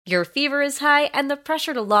Your fever is high and the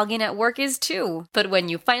pressure to log in at work is too. But when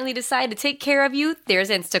you finally decide to take care of you, there's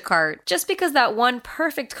Instacart. Just because that one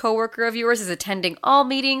perfect coworker of yours is attending all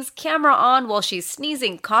meetings, camera on while she's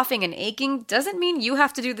sneezing, coughing, and aching, doesn't mean you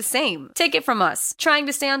have to do the same. Take it from us. Trying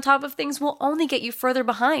to stay on top of things will only get you further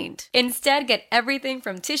behind. Instead, get everything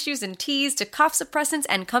from tissues and teas to cough suppressants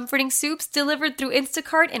and comforting soups delivered through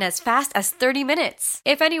Instacart in as fast as 30 minutes.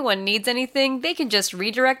 If anyone needs anything, they can just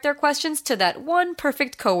redirect their questions to that one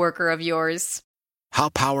perfect coworker of yours. How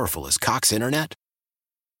powerful is Cox Internet?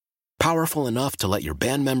 Powerful enough to let your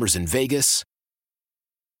band members in Vegas,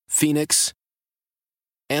 Phoenix,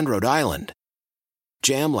 and Rhode Island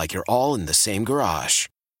jam like you're all in the same garage.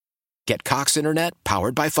 Get Cox Internet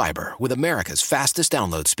powered by fiber with America's fastest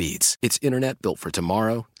download speeds. It's internet built for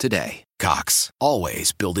tomorrow, today. Cox,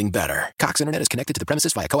 always building better. Cox Internet is connected to the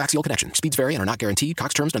premises via coaxial connection. Speeds vary and are not guaranteed.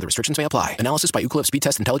 Cox terms and other restrictions may apply. Analysis by Ookla Speed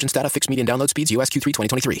Test Intelligence Data. Fixed median download speeds. US Q3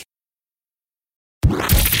 2023.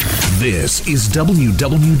 This is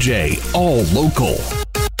WWJ All Local.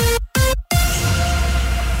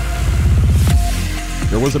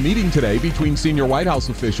 There was a meeting today between senior White House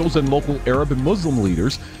officials and local Arab and Muslim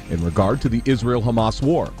leaders in regard to the Israel-Hamas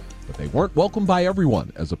war. But they weren't welcomed by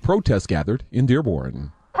everyone as a protest gathered in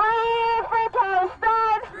Dearborn.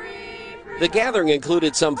 The gathering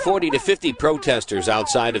included some 40 to 50 protesters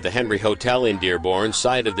outside of the Henry Hotel in Dearborn,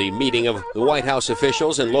 site of the meeting of the White House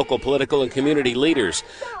officials and local political and community leaders.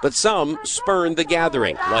 But some spurned the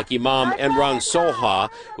gathering, like Imam Emran Soha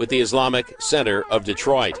with the Islamic Center of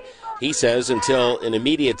Detroit. He says until an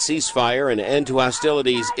immediate ceasefire and end to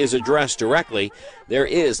hostilities is addressed directly, there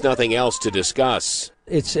is nothing else to discuss.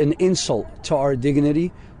 It's an insult to our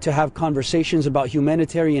dignity to have conversations about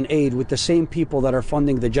humanitarian aid with the same people that are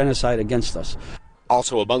funding the genocide against us.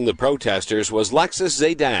 Also among the protesters was Lexus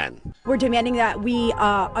Zaydan. We're demanding that we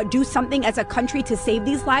do something as a country to save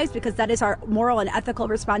these lives because that is our moral and ethical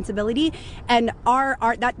responsibility. And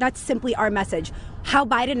that's simply our message. How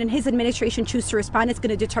Biden and his administration choose to respond is going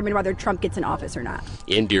to determine whether Trump gets in office or not.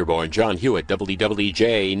 In Dearborn, Jon Hewett,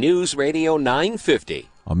 WWJ News Radio 950.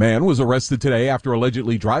 A man was arrested today after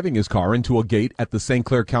allegedly driving his car into a gate at the Saint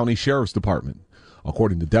Clair County Sheriff's Department.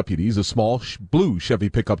 According to deputies, a small blue Chevy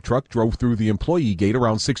pickup truck drove through the employee gate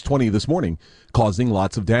around 6:20 this morning, causing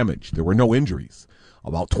lots of damage. There were no injuries.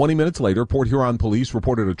 About 20 minutes later, Port Huron police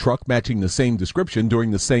reported a truck matching the same description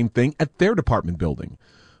doing the same thing at their department building.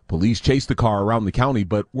 Police chased the car around the county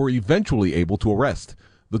but were eventually able to arrest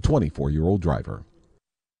the 24-year-old driver.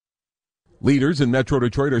 Leaders in Metro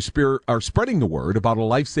Detroit are spreading the word about a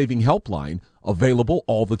life-saving helpline available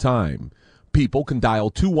all the time. People can dial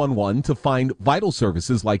 211 to find vital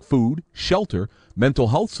services like food, shelter, mental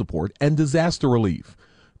health support, and disaster relief.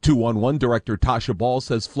 211 Director Tasha Ball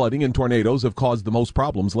says flooding and tornadoes have caused the most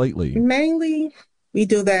problems lately. Mainly, we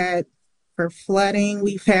do that for flooding.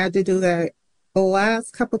 We've had to do that the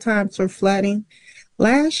last couple times for flooding.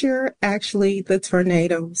 Last year, actually, the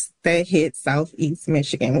tornadoes that hit southeast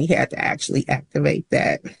Michigan, we had to actually activate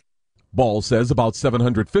that. Ball says about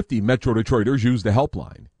 750 Metro Detroiters use the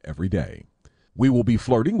helpline every day. We will be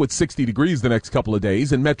flirting with 60 degrees the next couple of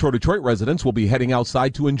days, and Metro Detroit residents will be heading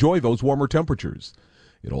outside to enjoy those warmer temperatures.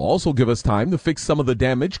 It'll also give us time to fix some of the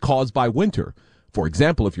damage caused by winter. For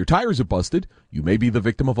example, if your tires are busted, you may be the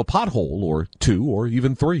victim of a pothole or two or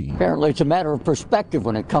even three. Apparently, it's a matter of perspective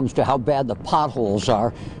when it comes to how bad the potholes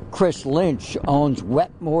are. Chris Lynch owns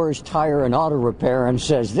Wetmore's Tire and Auto Repair and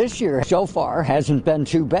says this year so far hasn't been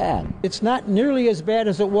too bad. It's not nearly as bad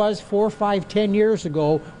as it was 4, 5, 10 years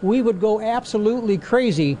ago. We would go absolutely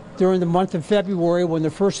crazy during the month of February when the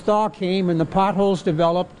first thaw came and the potholes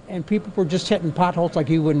developed and people were just hitting potholes like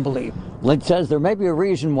you wouldn't believe. Lynch says there may be a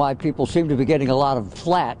reason why people seem to be getting a lot of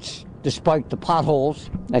flats despite the potholes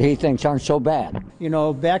that he thinks aren't so bad. You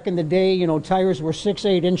know, back in the day, tires were 6,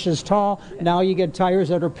 8 inches tall. Now you get tires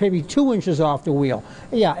that are maybe 2 inches off the wheel.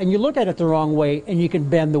 Yeah, and you look at it the wrong way and you can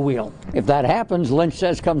bend the wheel. If that happens, Lynch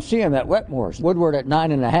says come see him at Wetmore's. Woodward at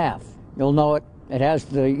 9.5. You'll know it. It has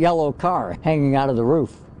the yellow car hanging out of the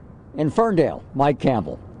roof. In Ferndale, Mike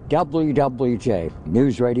Campbell. WWJ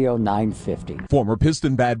News Radio 950. Former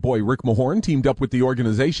Piston bad boy Rick Mahorn teamed up with the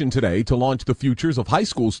organization today to launch the futures of high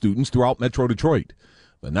school students throughout Metro Detroit.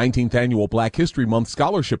 The 19th annual Black History Month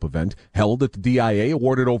scholarship event held at the DIA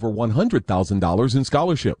awarded over $100,000 in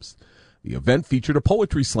scholarships. The event featured a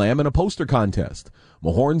poetry slam and a poster contest.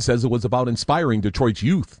 Mahorn says it was about inspiring Detroit's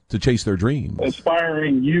youth to chase their dreams.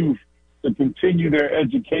 Inspiring youth to continue their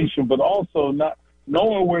education, but also not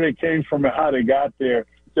knowing where they came from and how they got there,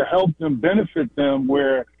 to help them, benefit them,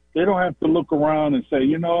 where they don't have to look around and say,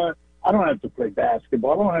 you know what, I don't have to play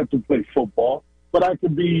basketball, I don't have to play football. but I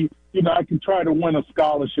could be, I can try to win a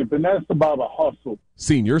scholarship, and that's about a hustle.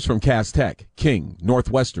 Seniors from Cass Tech, King,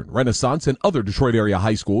 Northwestern, Renaissance, and other Detroit area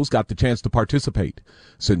high schools got the chance to participate.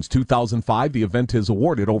 Since 2005, the event has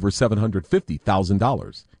awarded over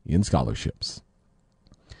 $750,000 in scholarships.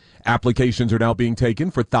 Applications are now being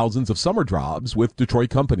taken for thousands of summer jobs with Detroit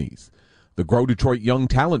companies. The Grow Detroit Young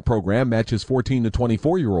Talent Program matches 14 to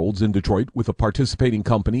 24-year-olds in Detroit with a participating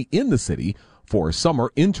company in the city for a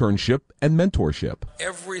summer internship and mentorship.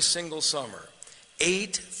 Every single summer,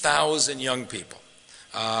 8,000 young people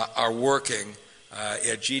are working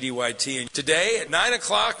at GDYT. And today at 9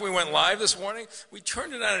 o'clock, we went live this morning. We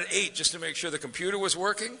turned it on at 8 just to make sure the computer was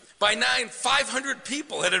working. By 9, 500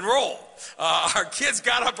 people had enrolled. Our kids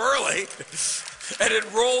got up early and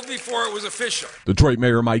enrolled before it was official. Detroit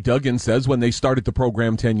Mayor Mike Duggan says when they started the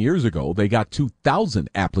program 10 years ago, they got 2,000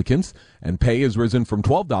 applicants, and pay has risen from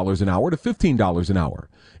 $12 an hour to $15 an hour.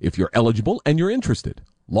 If you're eligible and you're interested,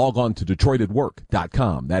 log on to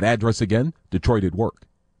DetroitAtWork.com. That address again,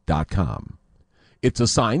 DetroitAtWork.com. It's a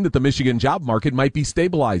sign that the Michigan job market might be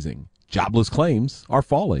stabilizing. Jobless claims are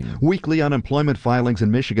falling. Weekly unemployment filings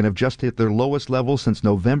in Michigan have just hit their lowest level since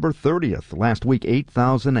November 30th. Last week,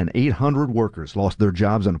 8,800 workers lost their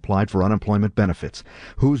jobs and applied for unemployment benefits.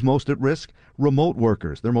 Who's most at risk? Remote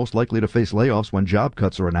workers. They're most likely to face layoffs when job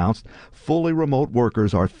cuts are announced. Fully remote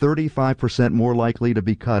workers are 35% more likely to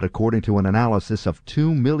be cut, according to an analysis of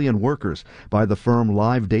 2 million workers by the firm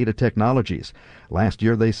Live Data Technologies. Last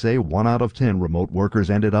year, they say 1 out of 10 remote workers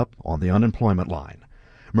ended up on the unemployment line.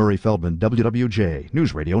 Murray Feldman, WWJ,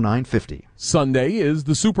 News Radio 950. Sunday is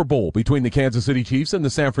the Super Bowl between the Kansas City Chiefs and the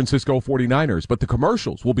San Francisco 49ers, but the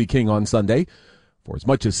commercials will be king on Sunday for as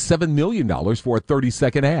much as $7 million for a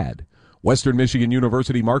 30-second ad. Western Michigan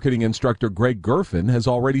University marketing instructor Greg Gerfin has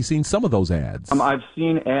already seen some of those ads. I've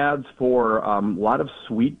seen ads for a lot of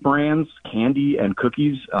sweet brands, candy and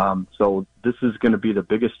cookies. So this is going to be the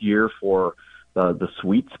biggest year for the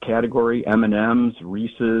sweets category, M&M's,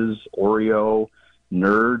 Reese's, Oreo,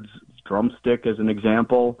 Nerds, Drumstick as an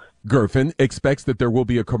example. Gerfin expects that there will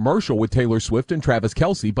be a commercial with Taylor Swift and Travis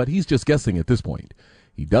Kelce, but he's just guessing at this point.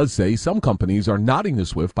 He does say some companies are nodding to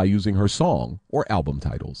Swift by using her song or album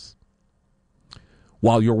titles.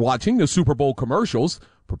 While you're watching the Super Bowl commercials,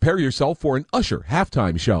 prepare yourself for an Usher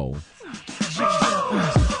halftime show.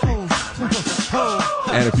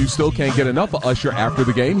 And if you still can't get enough of Usher after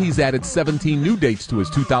the game, he's added 17 new dates to his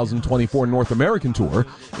 2024 North American tour,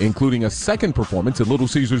 including a second performance at Little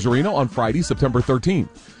Caesars Arena on Friday, September 13th.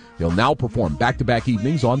 He'll now perform back-to-back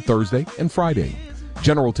evenings on Thursday and Friday.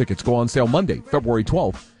 General tickets go on sale Monday, February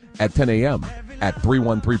 12th at 10 a.m. at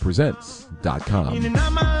 313presents.com.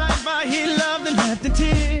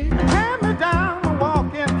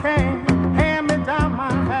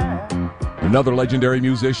 Another legendary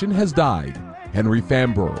musician has died. Henry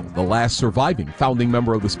Fambrough, the last surviving founding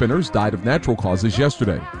member of the Spinners, died of natural causes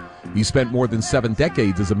yesterday. He spent more than 7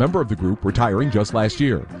 decades as a member of the group, retiring just last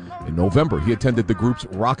year. In November, he attended the group's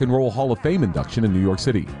Rock and Roll Hall of Fame induction in New York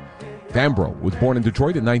City. Fambrough was born in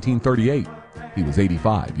Detroit in 1938. He was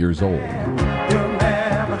 85 years old.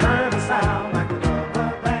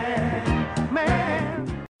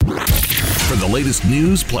 For the latest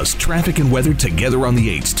news plus traffic and weather together on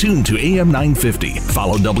the 8s, tune to AM 950.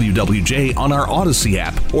 Follow WWJ on our Odyssey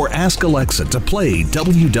app or ask Alexa to play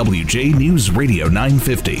WWJ News Radio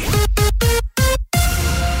 950.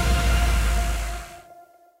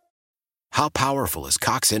 How powerful is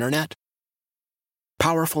Cox Internet?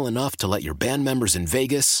 Powerful enough to let your band members in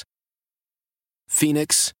Vegas,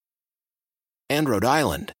 Phoenix, and Rhode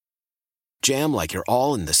Island jam like you're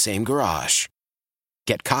all in the same garage.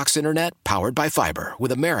 Get Cox Internet powered by fiber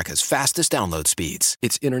with America's fastest download speeds.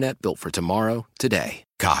 It's internet built for tomorrow, today.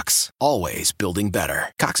 Cox, always building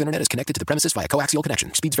better. Cox Internet is connected to the premises via coaxial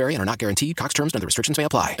connection. Speeds vary and are not guaranteed. Cox terms and other restrictions may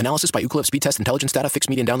apply. Analysis by Ookla Speed Test Intelligence Data. Fixed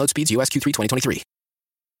median download speeds. US Q3 2023.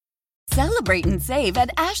 Celebrate and save at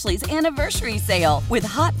Ashley's Anniversary Sale. With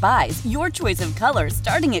Hot Buys, your choice of colors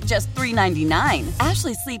starting at just $3.99.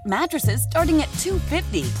 Ashley Sleep mattresses starting at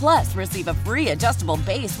 $2.50. Plus, receive a free adjustable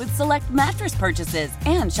base with select mattress purchases.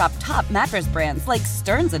 And shop top mattress brands like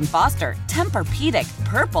Stearns & Foster, Tempur-Pedic,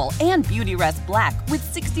 Purple, and Beautyrest Black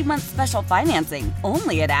with 60-month special financing.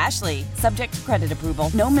 Only at Ashley. Subject to credit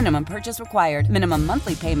approval. No minimum purchase required. Minimum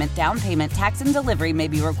monthly payment, down payment, tax, and delivery may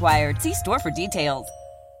be required. See store for details.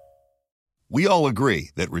 We all agree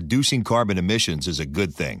that reducing carbon emissions is a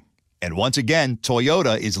good thing. And once again,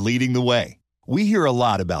 Toyota is leading the way. We hear a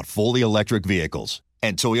lot about fully electric vehicles,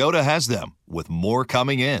 and Toyota has them, with more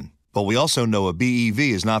coming in. But we also know a BEV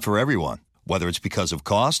is not for everyone, whether it's because of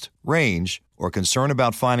cost, range, or concern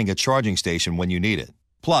about finding a charging station when you need it.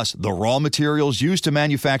 Plus, the raw materials used to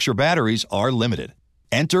manufacture batteries are limited.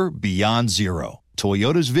 Enter Beyond Zero,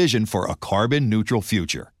 Toyota's vision for a carbon-neutral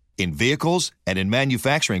future. In vehicles and in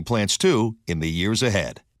manufacturing plants, too, in the years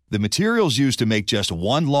ahead. The materials used to make just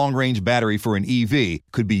one long-range battery for an EV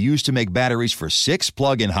could be used to make batteries for 6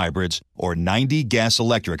 plug-in hybrids or 90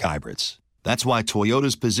 gas-electric hybrids. That's why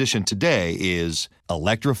Toyota's position today is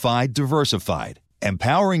electrified, diversified,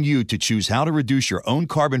 empowering you to choose how to reduce your own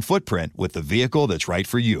carbon footprint with the vehicle that's right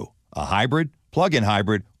for you, a hybrid, plug-in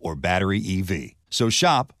hybrid, or battery EV. So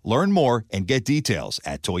shop, learn more, and get details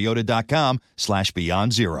at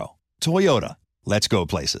toyota.com/beyond zero. Toyota, let's go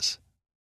places.